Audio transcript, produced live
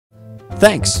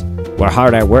Thanks! We're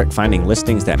hard at work finding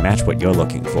listings that match what you're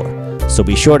looking for. So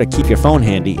be sure to keep your phone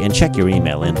handy and check your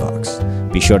email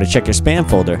inbox. Be sure to check your spam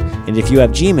folder, and if you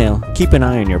have Gmail, keep an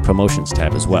eye on your promotions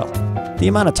tab as well. The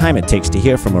amount of time it takes to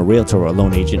hear from a realtor or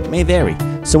loan agent may vary,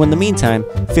 so in the meantime,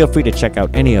 feel free to check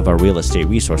out any of our real estate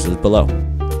resources below.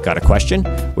 Got a question?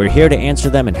 We're here to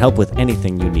answer them and help with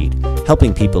anything you need.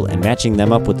 Helping people and matching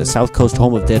them up with the South Coast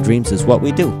home of their dreams is what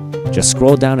we do. Just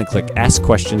scroll down and click Ask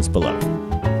Questions below.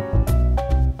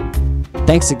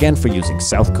 Thanks again for using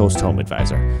South Coast Home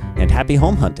Advisor, and happy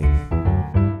home hunting!